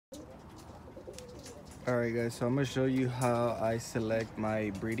Alright guys, so I'm going to show you how I select my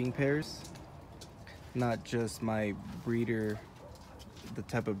breeding pairs. Not just my breeder, the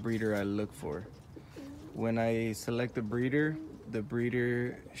type of breeder I look for. When I select the breeder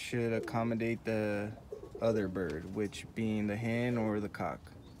should accommodate the other bird, which being the hen or the cock.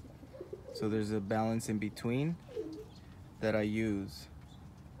 So there's a balance in between that I use.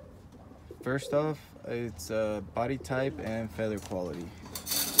 First off, it's body type and feather quality.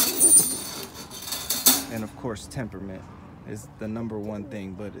 And of course, temperament is the #1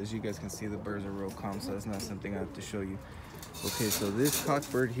 thing, but as you guys can see, the birds are real calm, so that's not something I have to show you. Okay, so this cock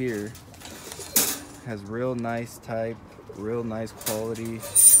bird here has real nice type, real nice quality,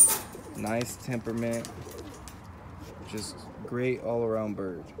 nice temperament, just great all-around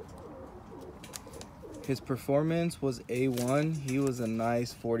bird. His performance was A1. He was a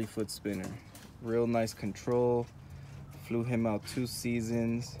nice 40-foot spinner. Real nice control. Flew him out 2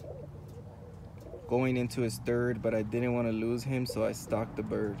 seasons. Going into his 3rd, but I didn't want to lose him, so I stocked the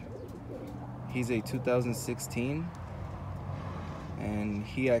bird. He's a 2016, and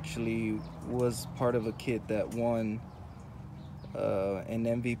he actually was part of a kit that won an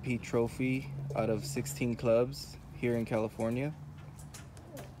MVP trophy out of 16 clubs here in California.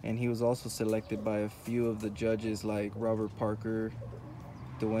 And he was also selected by a few of the judges like Robert Parker,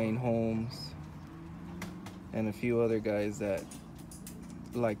 Dwayne Holmes, and a few other guys that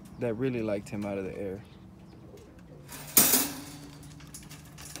really liked him out of the air.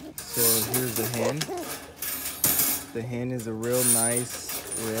 So here's the hen. The hen is a real nice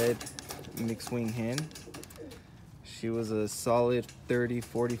red mixed wing hen. She was a solid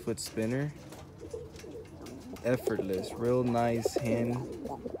 30-40 foot spinner. Effortless, real nice hen.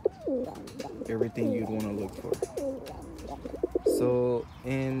 Everything you'd want to look for. So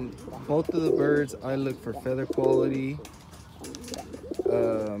in both of the birds, I look for feather quality,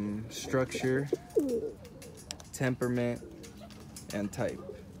 structure, temperament, and type.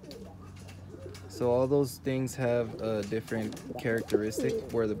 So all those things have a different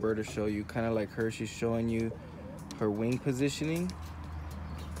characteristic where the bird will show you, kind of like her, she's showing you her wing positioning.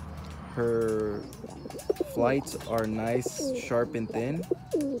 Her flights are nice, sharp, and thin.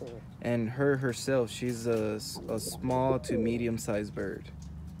 And her herself, she's a small to medium-sized bird.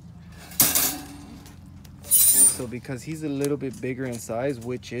 So because he's a little bit bigger in size,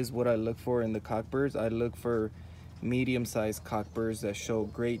 which is what I look for in the cockbirds, I look for medium-sized cockbirds that show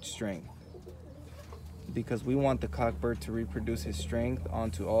great strength. Because we want the cockbird to reproduce his strength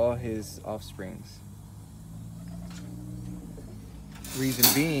onto all his offsprings. Reason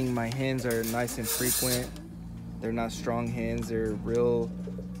being, my hens are nice and frequent. They're not strong hens, they're real,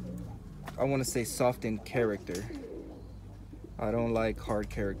 I want to say soft in character. I don't like hard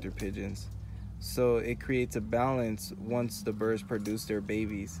character pigeons. So it creates a balance once the birds produce their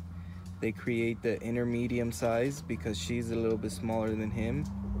babies. They create the intermediate size because she's a little bit smaller than him.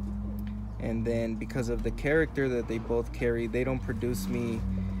 And then because of the character that they both carry, they don't produce me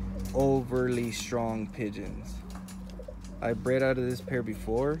overly strong pigeons. I bred out of this pair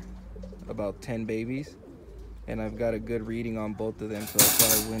before, about 10 babies. And I've got a good reading on both of them, so that's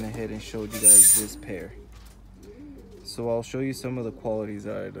why I went ahead and showed you guys this pair. So I'll show you some of the qualities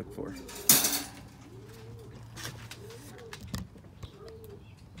that I look for.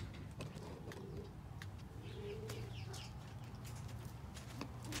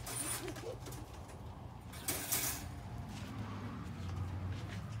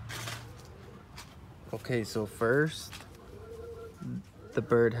 Okay, so first, the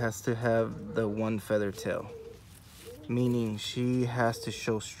bird has to have the 1 feather tail. Meaning she has to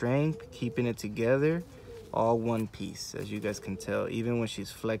show strength, keeping it together, all one piece. As you guys can tell, even when she's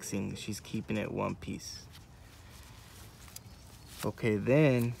flexing, she's keeping it one piece. Okay,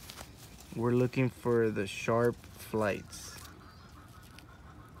 then we're looking for the sharp flights.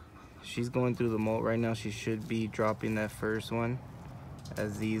 She's going through the molt right now. She should be dropping that first one,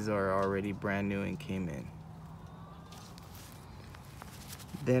 as these are already brand new and came in.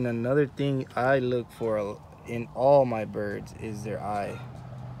 Then another thing I look for in all my birds is their eye.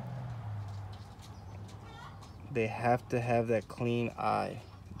 They have to have that clean eye.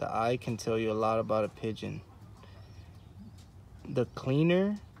 The eye can tell you a lot about a pigeon. The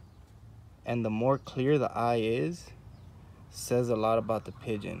cleaner and the more clear the eye is, says a lot about the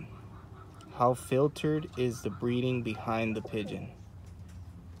pigeon. How filtered is the breeding behind the pigeon?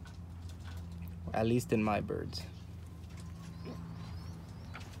 At least in my birds.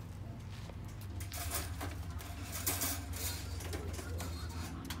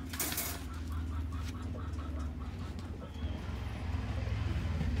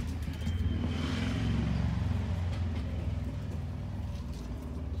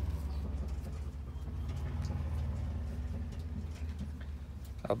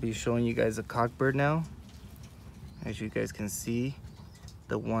 I'll be showing you guys a cockbird now. As you guys can see,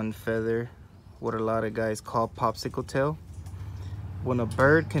 the one feather, what a lot of guys call popsicle tail. When a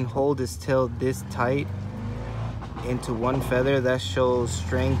bird can hold his tail this tight into one feather, that shows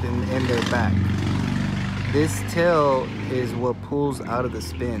strength in their back. This tail is what pulls out of the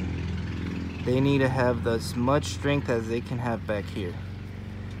spin. They need to have as much strength as they can have back here.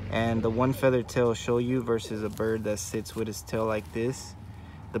 And the one feather tail will show you versus a bird that sits with his tail like this.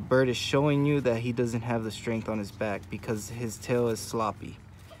 The bird is showing you that he doesn't have the strength on his back because his tail is sloppy.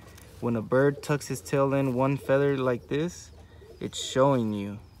 When a bird tucks his tail in one feather like this, it's showing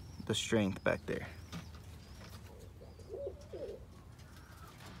you the strength back there.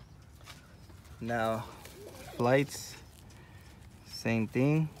 Now, flights, same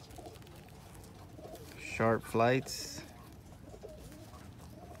thing. Sharp flights.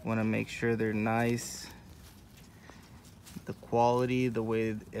 Want to make sure they're nice. The quality, the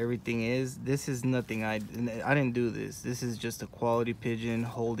way everything is. This is nothing, I didn't do this. This is just a quality pigeon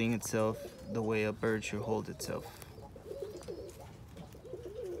holding itself the way a bird should hold itself.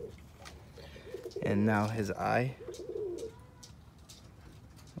 And now his eye.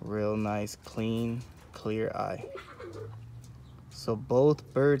 Real nice, clean, clear eye. So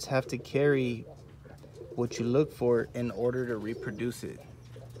both birds have to carry what you look for in order to reproduce it.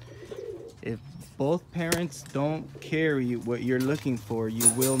 If both parents don't carry what you're looking for, you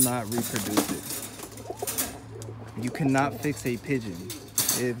will not reproduce it. You cannot fix a pigeon.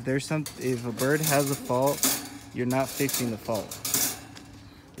 If a bird has a fault, you're not fixing the fault.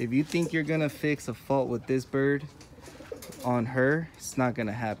 If you think you're gonna fix a fault with this bird on her, it's not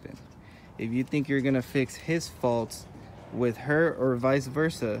gonna happen. If you think you're gonna fix his faults with her or vice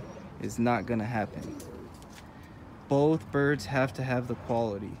versa, it's not gonna happen. Both birds have to have the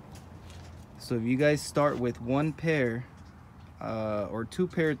quality. So if you guys start with one pair, or two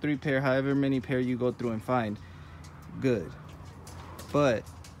pair, three pair, however many pair you go through and find, good. But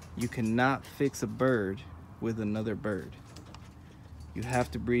you cannot fix a bird with another bird. You have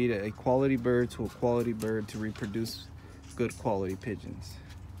to breed a quality bird to a quality bird to reproduce good quality pigeons.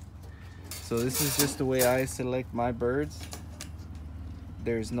 So this is just the way I select my birds.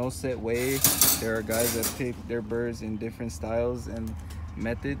 There's no set way. There are guys that pick their birds in different styles and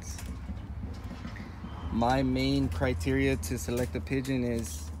methods. My main criteria to select a pigeon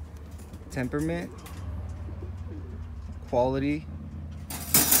is temperament, quality,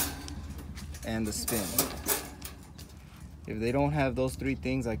 and the spin. If they don't have those three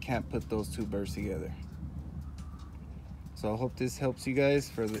things, I can't put those two birds together. So I hope this helps you guys.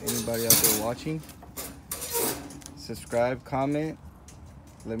 For anybody out there watching, subscribe, comment,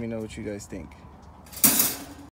 let me know what you guys think.